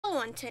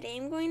and today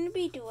I'm going to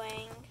be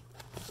doing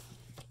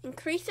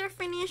Increase Your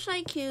Financial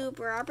IQ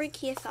by Robert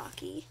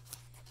Kiyosaki.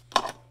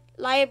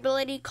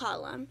 Liability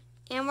column.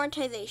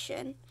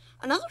 Amortization.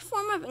 Another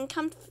form of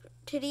income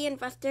to the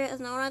investor is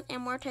known as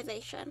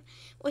amortization,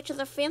 which is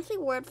a fancy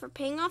word for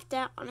paying off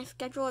debt on a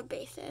scheduled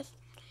basis.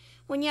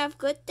 When you have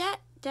good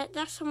debt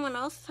that someone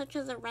else, such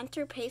as a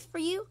renter, pays for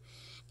you,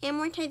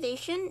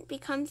 amortization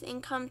becomes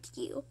income to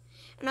you.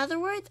 In other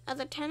words, as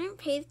a tenant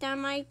pays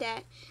down my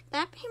debt,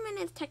 that payment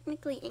is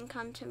technically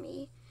income to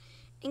me.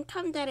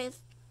 Income that is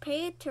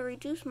paid to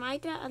reduce my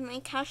debt as my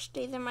cash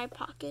stays in my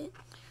pocket,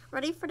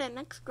 ready for the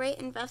next great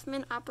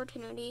investment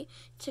opportunity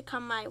to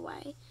come my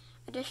way.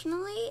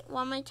 Additionally,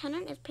 while my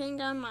tenant is paying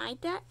down my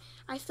debt,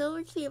 I still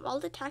receive all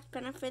the tax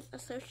benefits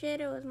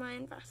associated with my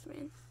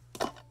investment.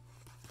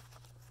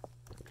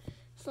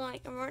 So,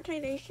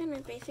 amortization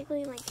is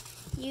basically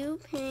you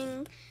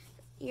paying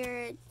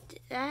your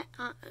debt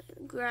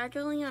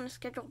gradually on a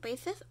scheduled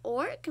basis,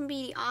 or it can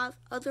be the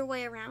other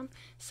way around.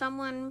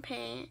 Someone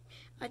pay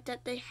a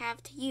debt they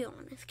have to you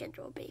on a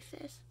scheduled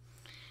basis.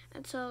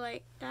 And so,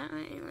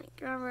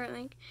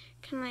 Robert,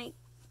 can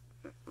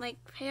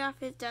pay off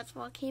his debts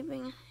while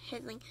keeping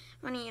his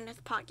money in his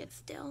pocket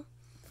still.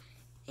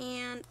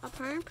 And A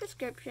Permanent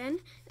Prescription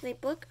is a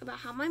book about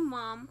how my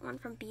mom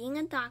went from being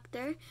a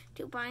doctor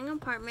to buying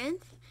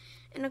apartments,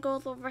 and it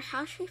goes over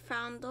how she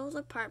found those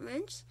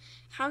apartments,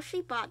 how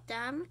she bought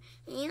them,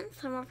 and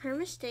some of her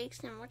mistakes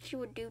and what she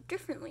would do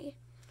differently.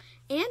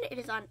 And it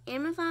is on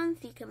Amazon,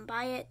 so you can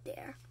buy it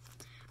there.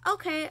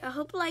 Okay, I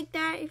hope you liked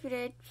that. If you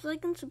did, please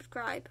like and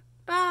subscribe.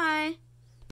 Bye!